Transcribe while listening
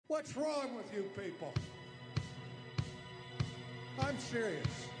What's wrong with you people? I'm serious.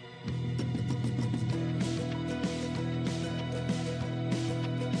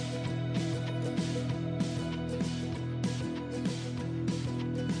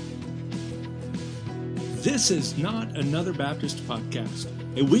 This is Not Another Baptist Podcast,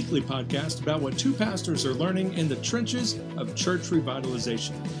 a weekly podcast about what two pastors are learning in the trenches of church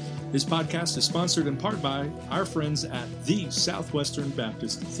revitalization. This podcast is sponsored in part by our friends at the Southwestern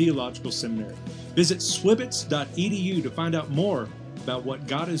Baptist Theological Seminary. Visit swibbits.edu to find out more about what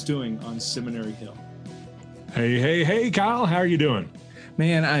God is doing on Seminary Hill. Hey, Kyle, how are you doing?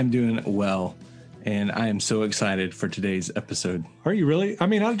 Man, I'm doing well, and I am so excited for today's episode. Are you really? I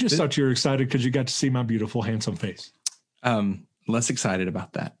mean, I just thought you were excited because you got to see my beautiful, handsome face. Less excited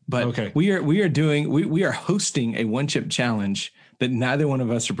about that, but okay. we are hosting a one-chip challenge that neither one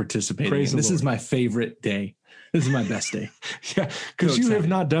of us are participating in. This is my favorite day. This is my best day. Yeah, because you have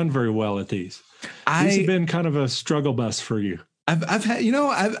not done very well at these. These have been kind of a struggle bus for you. I've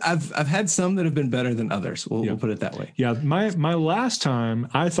had some that have been better than others. We'll put it that way. Yeah, my last time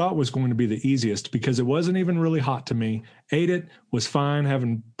I thought was going to be the easiest because it wasn't even really hot to me. Ate it, was fine,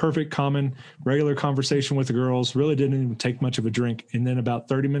 having perfect common regular conversation with the girls. Really didn't even take much of a drink. And then about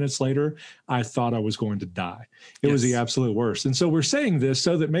 30 minutes later, I thought I was going to die. It was the absolute worst. And so we're saying this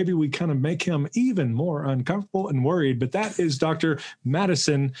so that maybe we kind of make him even more uncomfortable and worried. But that is Dr.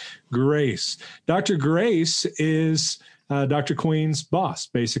 Madison Grace. Dr. Grace is Dr. Queen's boss,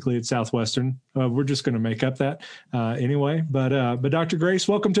 basically, at Southwestern. We're just going to make up that anyway. But Dr. Grace,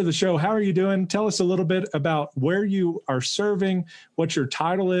 welcome to the show. How are you doing? Tell us a little bit about where you are serving, what your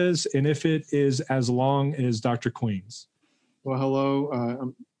title is, and if it is as long as Dr. Queen's. Well,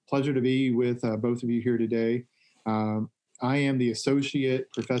 hello. Pleasure to be with both of you here today. I am the Associate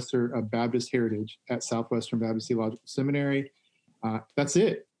Professor of Baptist Heritage at Southwestern Baptist Theological Seminary. That's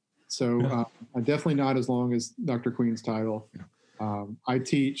it. So I'm definitely not as long as Dr. Queen's title. I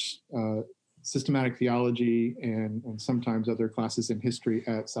teach systematic theology and sometimes other classes in history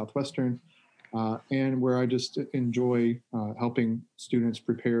at Southwestern, and where I just enjoy helping students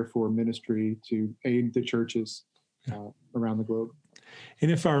prepare for ministry to aid the churches around the globe. And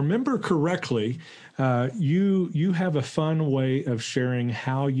if I remember correctly, you have a fun way of sharing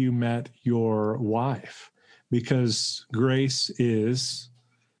how you met your wife, because Grace is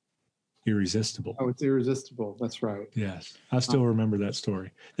irresistible. Oh, it's irresistible. That's right. Yes. I still remember that story.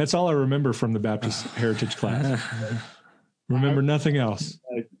 That's all I remember from the Baptist Heritage class. Remember nothing else.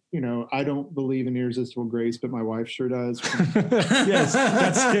 I don't believe in irresistible grace, but my wife sure does. Yes,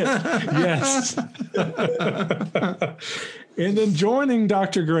 that's it. Yes. And then joining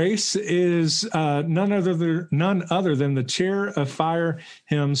Dr. Grace is none other than the chair of fire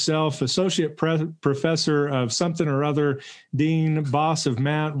himself, associate professor of something or other, dean, boss of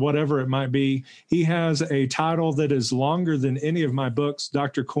Matt, whatever it might be. He has a title that is longer than any of my books.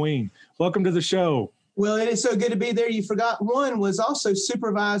 Dr. Queen, welcome to the show. Well, it is so good to be there. You forgot one was also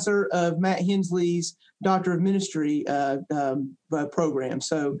supervisor of Matt Hensley's Doctor of Ministry program.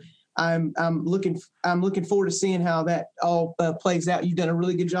 So I'm looking forward to seeing how that all plays out. You've done a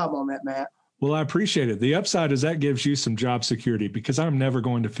really good job on that, Matt. Well, I appreciate it. The upside is that gives you some job security because I'm never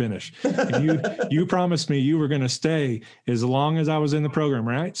going to finish. And you promised me you were going to stay as long as I was in the program,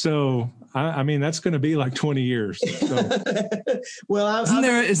 right? So, I mean, that's going to be like 20 years. So. Well,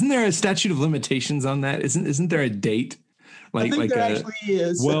 isn't there a statute of limitations on that? Isn't there a date? I think there actually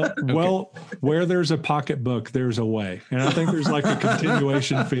is. Well, where there's a pocketbook, there's a way. And I think there's like a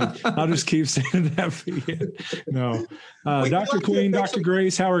continuation fee. I'll just keep saying that fee. No. Dr. Queen, Dr.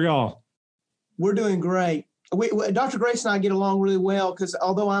 Grace, how are y'all? We're doing great. Dr. Grace and I get along really well because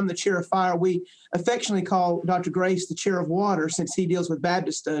although I'm the chair of fire, we affectionately call Dr. Grace the chair of water since he deals with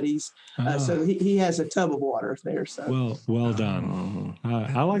Baptist studies. So he has a tub of water there. So well done.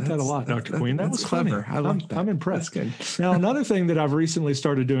 I like that a lot, Dr. Queen. That was clever. I'm impressed. That's good. Now, another thing that I've recently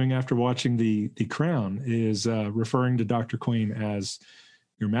started doing after watching the Crown is referring to Dr. Queen as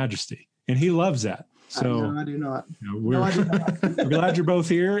Your Majesty, and he loves that. So no, I do not. We're glad you're both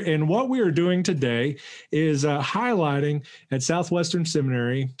here. And what we are doing today is highlighting at Southwestern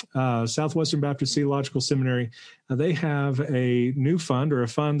Seminary, Southwestern Baptist Theological Seminary. They have a new fund, or a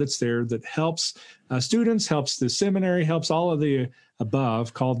fund that's there that helps students, helps the seminary, helps all of the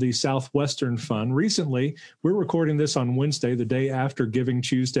above, called the Southwestern Fund. Recently, we're recording this on Wednesday, the day after Giving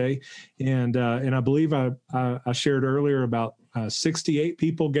Tuesday, and I believe I shared earlier about 68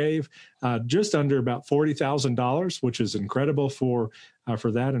 people gave, just under about about $40,000, which is incredible for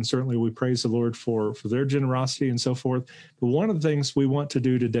that. And certainly we praise the Lord for their generosity and so forth. But one of the things we want to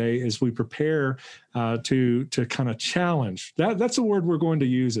do today is we prepare to kind of challenge. That's a word we're going to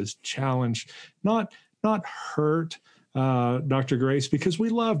use, is challenge, not hurt Dr. Grace, because we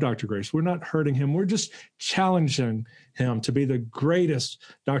love Dr. Grace. We're not hurting him. We're just challenging him to be the greatest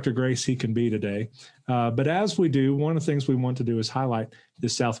Dr. Grace he can be today. But as we do, one of the things we want to do is highlight the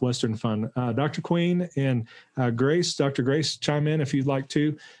Southwestern Fund. Dr. Queen and Grace, Dr. Grace, chime in if you'd like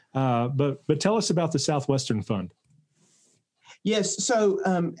to. But tell us about the Southwestern Fund. Yes. So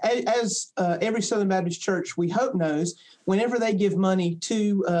as every Southern Baptist church, we hope knows, whenever they give money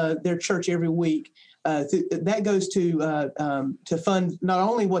to their church every week, that goes to fund not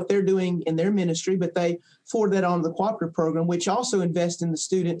only what they're doing in their ministry, but they forward that on to the cooperative program, which also invests in the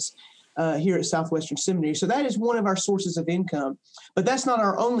students here at Southwestern Seminary. So that is one of our sources of income. But that's not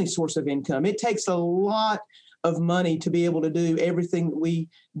our only source of income. It takes a lot of money to be able to do everything that we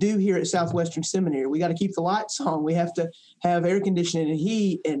do here at Southwestern Seminary. We got to keep the lights on. We have to have air conditioning and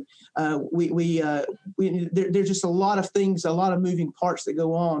heat, and there's just a lot of things, a lot of moving parts that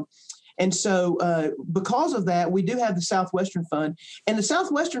go on. And so because of that, we do have the Southwestern Fund. And the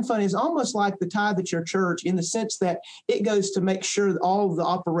Southwestern Fund is almost like the tithe at your church, in the sense that it goes to make sure that all of the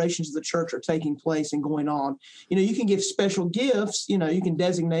operations of the church are taking place and going on. You can give special gifts. You can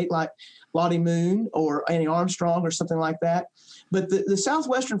designate like Lottie Moon or Annie Armstrong or something like that. But the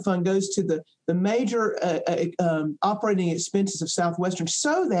Southwestern Fund goes to the major operating expenses of Southwestern,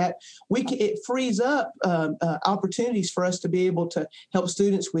 so that it frees up opportunities for us to be able to help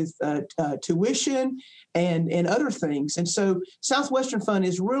students with tuition and other things. And so Southwestern Fund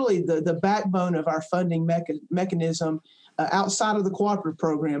is really the backbone of our funding mechanism outside of the cooperative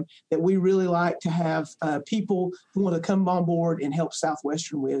program, that we really like to have people who want to come on board and help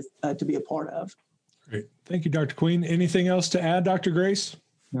Southwestern with to be a part of. Great. Thank you, Dr. Queen. Anything else to add, Dr. Grace?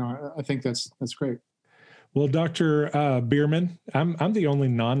 No, I think that's great. Well, Dr. Bierman, I'm the only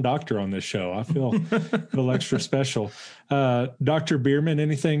non-doctor on this show. I feel extra special. Dr. Bierman,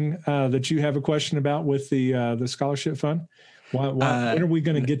 anything that you have a question about with the scholarship fund? When are we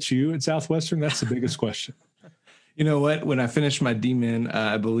going to get you at Southwestern? That's the biggest question. You know what? When I finished my DMin,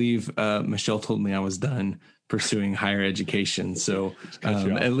 I believe Michelle told me I was done pursuing higher education. So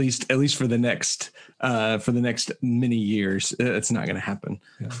at least for the next many years, it's not going to happen.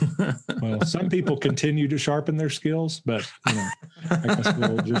 Yeah. Well, some people continue to sharpen their skills, but I guess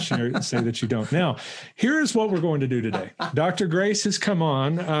we'll just say that you don't. Now, here's what we're going to do today. Dr. Grace has come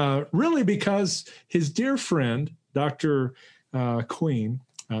on really because his dear friend, Dr. Queen,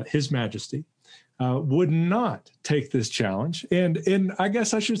 His Majesty, would not take this challenge, and I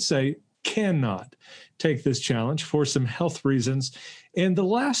guess I should say cannot take this challenge for some health reasons. And the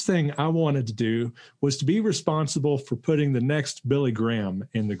last thing I wanted to do was to be responsible for putting the next Billy Graham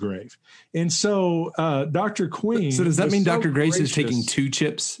in the grave. And so Dr. Queen. So does that mean Dr. Grace is taking 2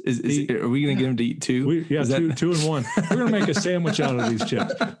 chips? Are we going to get him to eat 2? Two and one. We're going to make a sandwich out of these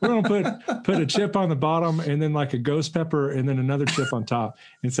chips. We're going to put a chip on the bottom and then like a ghost pepper and then another chip on top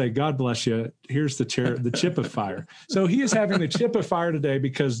and say, God bless you. Here's the chip of fire. So he is having the chip of fire today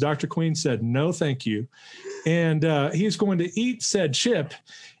because Dr. Queen said, no, thank you. And he is going to eat said chip.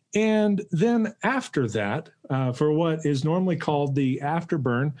 And then after that, for what is normally called the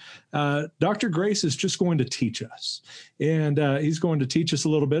afterburn, Dr. Grace is just going to teach us. And he's going to teach us a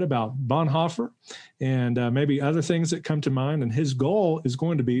little bit about Bonhoeffer and maybe other things that come to mind. And his goal is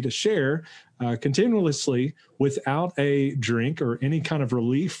going to be to share continuously without a drink or any kind of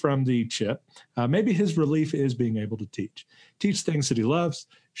relief from the chip. Maybe his relief is being able to teach things that he loves,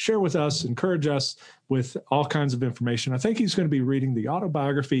 share with us, encourage us with all kinds of information. I think he's going to be reading the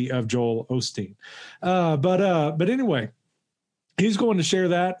autobiography of Joel Osteen. But anyway, he's going to share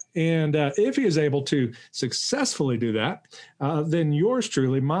that. And if he is able to successfully do that, then yours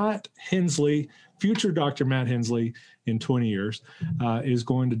truly, Matt Hensley, future Dr. Matt Hensley in 20 years, is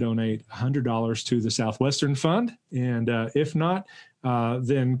going to donate $100 to the Southwestern Fund. And if not,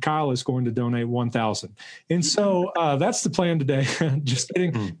 then Kyle is going to donate $1,000. And so that's the plan today. Just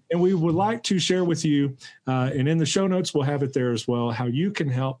kidding. And we would like to share with you, and in the show notes, we'll have it there as well, how you can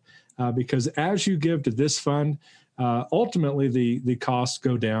help, because as you give to this fund, ultimately the costs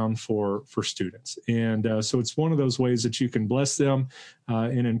go down for students. And so it's one of those ways that you can bless them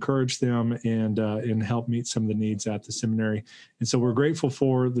and encourage them and help meet some of the needs at the seminary. And so we're grateful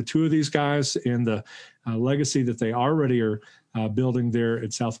for the 2 of these guys and the legacy that they already are building there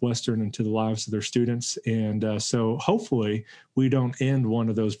at Southwestern into the lives of their students. And so hopefully we don't end one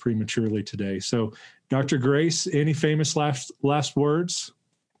of those prematurely today. So Dr. Grace, any famous last words?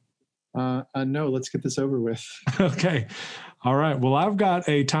 No, let's get this over with. Okay. All right. Well, I've got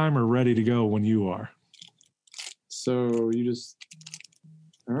a timer ready to go when you are. So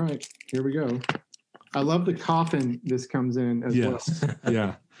all right, here we go. I love the coffin this comes in as well.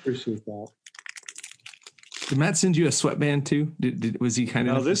 Yeah. Appreciate that. Did Matt send you a sweatband too? Was he kind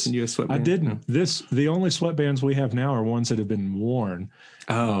of send you a sweatband? I didn't. No. The only sweatbands we have now are ones that have been worn.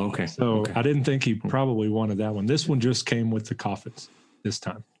 Oh, okay. So I didn't think he probably wanted that one. This one just came with the coffins this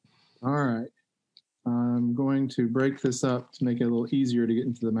time. All right. I'm going to break this up to make it a little easier to get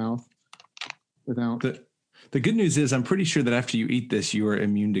into the mouth without. The good news is I'm pretty sure that after you eat this, you are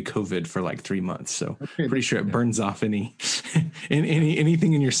immune to COVID for like 3 months. So pretty sure it burns off anything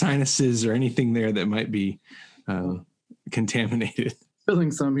in your sinuses or anything there that might be contaminated.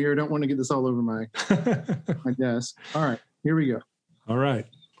 Spilling some here. Don't want to get this all over my desk. All right, here we go. All right.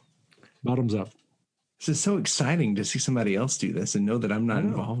 Bottoms up. This is so exciting to see somebody else do this and know that I'm not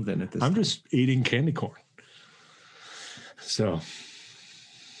involved in it. I'm just eating candy corn. So.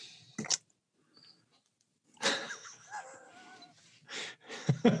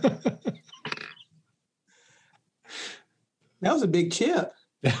 That was a big chip.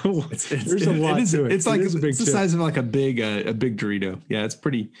 There's a lot to it. It's like it's the size of like a big Dorito. Yeah, it's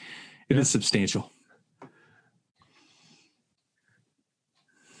pretty. It is substantial.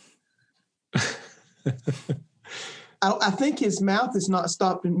 I think his mouth has not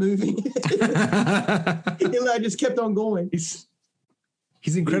stopped moving. I just kept on going.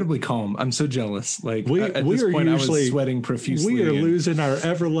 He's incredibly calm. I'm so jealous. Like at this point, I was sweating profusely. We are losing our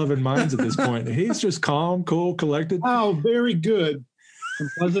ever-loving minds at this point. He's just calm, cool, collected. Oh, very good. And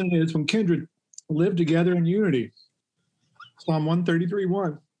pleasant it is when kindred live together in unity. Psalm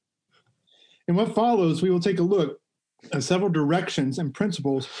 133:1. In what follows, we will take a look at several directions and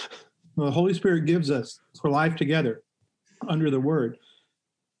principles the Holy Spirit gives us for life together under the Word.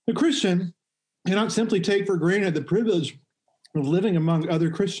 The Christian cannot simply take for granted the privilege of living among other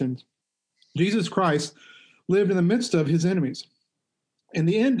Christians. Jesus Christ lived in the midst of his enemies. In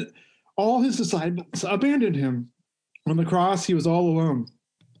the end, all his disciples abandoned him. On the cross, he was all alone,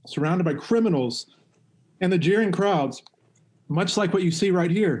 surrounded by criminals and the jeering crowds, much like what you see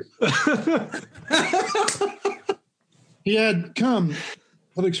right here. He had come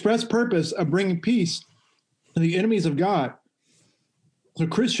with the express purpose of bringing peace to the enemies of God. So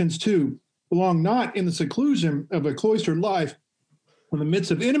Christians, too, belong not in the seclusion of a cloistered life in the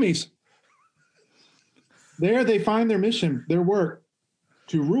midst of enemies. There they find their mission, their work.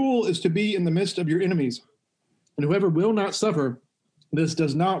 To rule is to be in the midst of your enemies. And whoever will not suffer this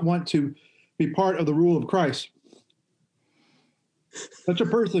does not want to be part of the rule of Christ. Such a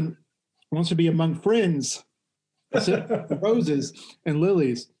person wants to be among friends, roses and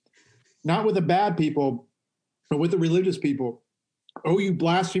lilies, not with the bad people, but with the religious people. Oh, you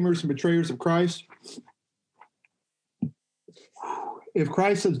blasphemers and betrayers of Christ. If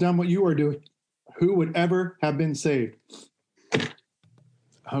Christ has done what you are doing, who would ever have been saved?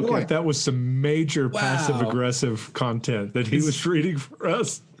 I feel like that was some major passive-aggressive content that he was reading for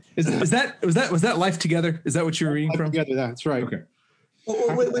us. Was that Life Together? Is that what you were reading from? Together, that's right. Okay.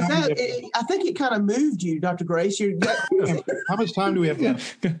 Was that? I think it kind of moved you, Dr. Grace. How much time do we have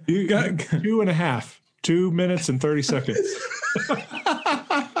left? You got 2.5. 2 minutes and 30 seconds.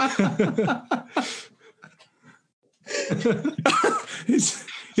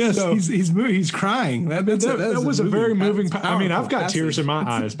 He's crying. That was a very moving. I mean, I've got tears in my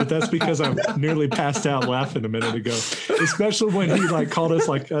eyes, but that's because I've nearly passed out laughing a minute ago. Especially when he like called us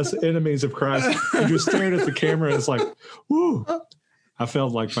like us enemies of Christ and just stared at the camera. And it's like, whoo! I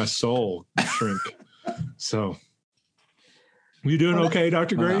felt like my soul shrink. So, you doing okay,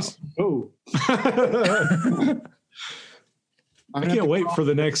 Dr. Grace? Oh. I can't wait for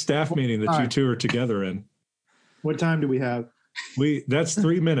the next staff meeting that you two are together in. What time do we have? That's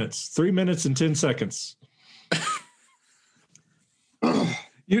 3 minutes. 3 minutes and 10 seconds.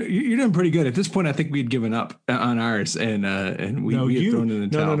 You're doing pretty good. At this point, I think we had given up on ours, and we had thrown in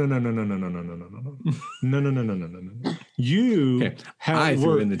the towel. No. You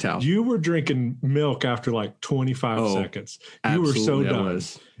threw in the towel. You were drinking milk after like 25 seconds. You were so done.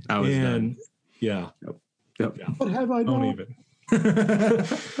 I was done. Yeah. Yep. What have I done? Don't even.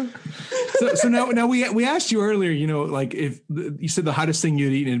 So now we asked you earlier, like if you said the hottest thing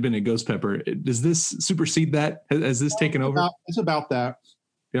you'd eaten had been a ghost pepper, does this supersede that? Has this taken over? It's about that.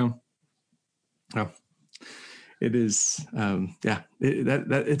 Yeah. Oh, it is.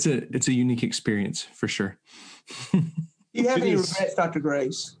 It's a unique experience for sure. Do you have any regrets, Dr.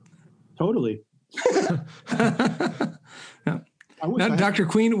 Grace? Totally. Now, Dr.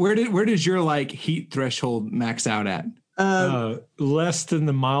 Queen, where does your like heat threshold max out at? Less than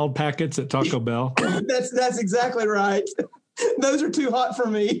the mild packets at Taco Bell. That's exactly right. Those are too hot for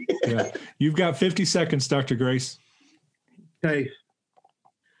me. Yeah. You've got 50 seconds, Dr. Grace. Okay.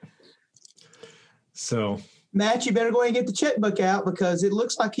 So, Matt, you better go ahead and get the checkbook out because it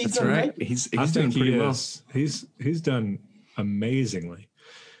looks like he's going to make it. He's I doing think pretty well. He's done amazingly.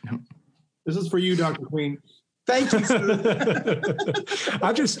 This is for you, Dr. Queen. Thank you, sir.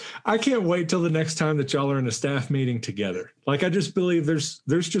 I can't wait till the next time that y'all are in a staff meeting together. Like, I just believe there's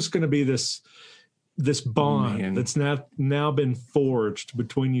just going to be this bond that's now been forged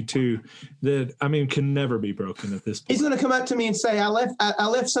between you two that, I mean, can never be broken at this point. He's going to come up to me and say, I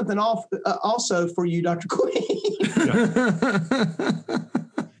left something off also for you, Dr. Queen.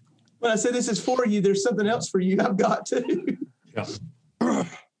 When I said this is for you, there's something else for you I've got too. Yeah.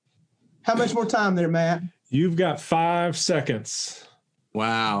 How much more time there, Matt? You've got 5 seconds.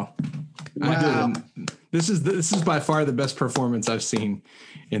 Wow. Wow. This is by far the best performance I've seen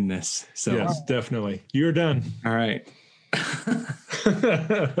in this. So Yes, definitely. You're done. all right. All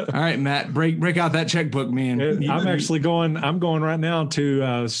right, Matt, break out that checkbook, man. I'm going right now to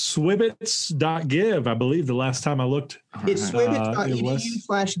swibbits.give. I believe the last time I looked. It's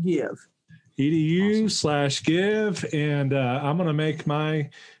swibbits.edu/give. edu/give. And I'm going to make my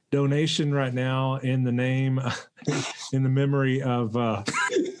donation right now in the memory of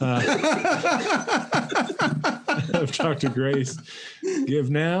of Dr. Grace. Give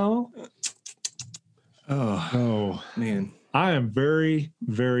now. Oh, man. I am very,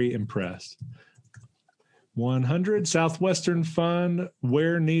 very impressed. 100 Southwestern Fund,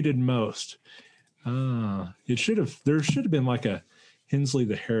 where needed most. There should have been like a Hensley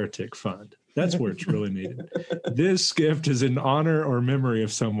the Heretic Fund. That's where it's really needed. This gift is in honor or memory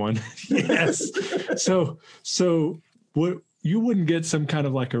of someone. Yes. So what, you wouldn't get some kind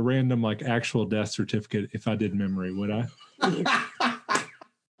of like a random like actual death certificate if I did memory, would I?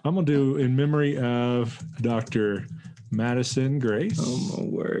 I'm going to do in memory of Dr. Madison Grace. Oh, my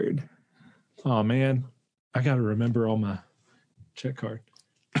word. Oh, man. I got to remember all my check card.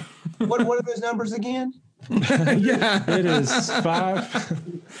 What are those numbers again? Yeah. It is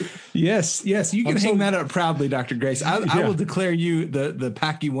 5. Yes. You can hang that up proudly, Dr. Grace. I will declare you the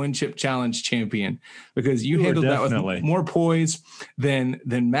Packy One Chip Challenge champion because you handled that with more poise than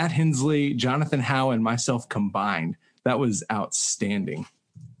Matt Hensley, Jonathan Howe, and myself combined. That was outstanding.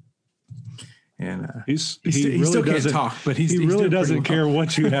 And he really still can't doesn't talk, but he really doesn't care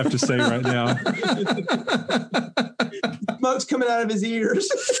what you have to say right now. Smoke's coming out of his ears.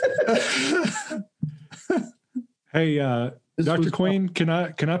 Hey, Dr. Queen, can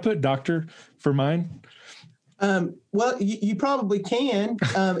I put doctor for mine? Well, you probably can,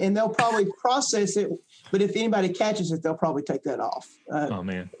 and they'll probably process it. But if anybody catches it, they'll probably take that off. Oh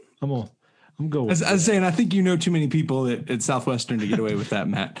man, I'm going. I was saying, I think you know too many people at Southwestern to get away with that,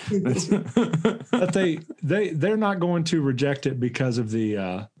 Matt. But they're not going to reject it because of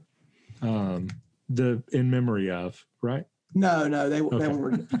the in memory of, right? No, they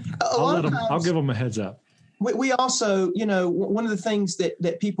won't. I'll give them a heads up. We also, one of the things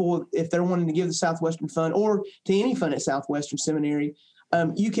that people, if they're wanting to give the Southwestern Fund or to any fund at Southwestern Seminary,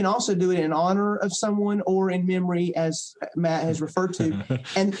 you can also do it in honor of someone or in memory, as Matt has referred to,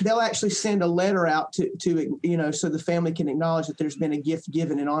 and they'll actually send a letter out to so the family can acknowledge that there's been a gift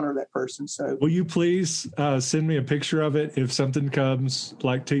given in honor of that person. So, will you please send me a picture of it if something comes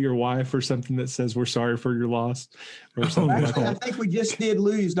like to your wife or something that says we're sorry for your loss or something? Actually, I think we just did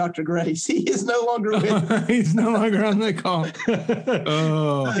lose Dr. Grace. He is no longer with. He's no longer on the call.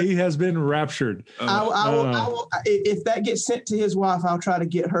 He has been raptured. I will, if that gets sent to his wife, I'll try to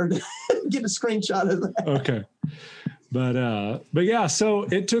get her to get a screenshot of that. Okay. But yeah, so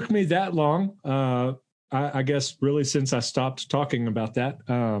it took me that long. I guess really since I stopped talking about that,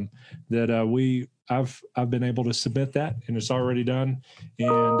 I've been able to submit that and it's already done.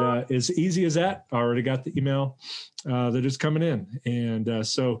 And as easy as that, I already got the email that is coming in. And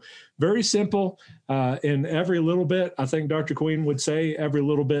so very simple. And every little bit, I think Dr. Queen would say every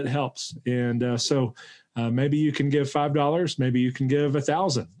little bit helps. And so maybe you can give $5, maybe you can give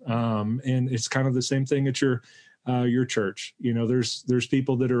 1,000. And it's kind of the same thing at your church. There's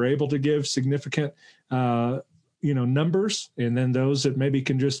people that are able to give significant, numbers, and then those that maybe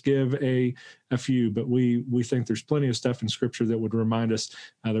can just give a few. But we think there's plenty of stuff in Scripture that would remind us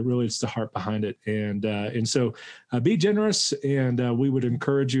that really it's the heart behind it. And so be generous, and we would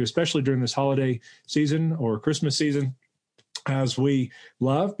encourage you, especially during this holiday season or Christmas season, as we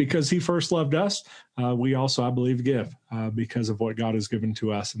love because he first loved us, we also, I believe, give because of what God has given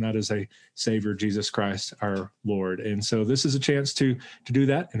to us, and that is a Savior, Jesus Christ, our Lord. And so this is a chance to do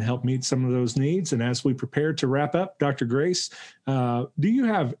that and help meet some of those needs. And as we prepare to wrap up, Dr. Grace, do you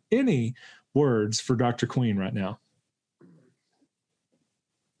have any words for Dr. Queen right now?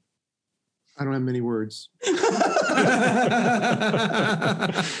 I don't have many words.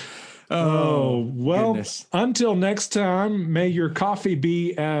 Oh, well, goodness. Until next time, may your coffee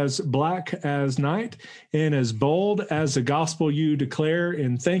be as black as night and as bold as the gospel you declare.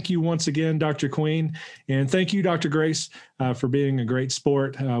 And thank you once again, Dr. Queen. And thank you, Dr. Grace, for being a great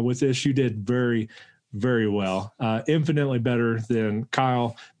sport with this. You did very, very well, infinitely better than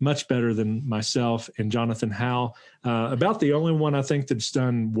Kyle, much better than myself and Jonathan Howell. About the only one I think that's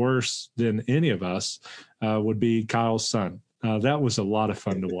done worse than any of us would be Kyle's son. That was a lot of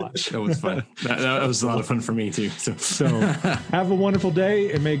fun to watch. That was fun. that was a lot of fun for me too. So have a wonderful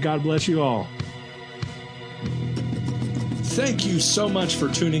day, and may God bless you all. Thank you so much for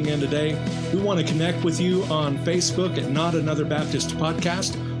tuning in today. We want to connect with you on Facebook at Not Another Baptist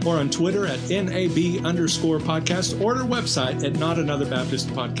Podcast, or on Twitter at NAB_podcast, or our website at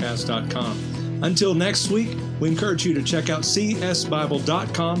notanotherbaptistpodcast.com. Until next week, we encourage you to check out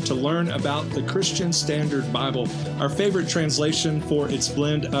csbible.com to learn about the Christian Standard Bible, our favorite translation for its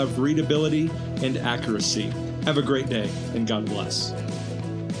blend of readability and accuracy. Have a great day, and God bless.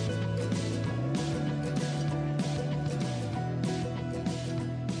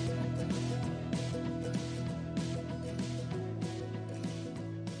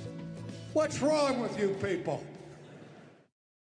 What's wrong with you people?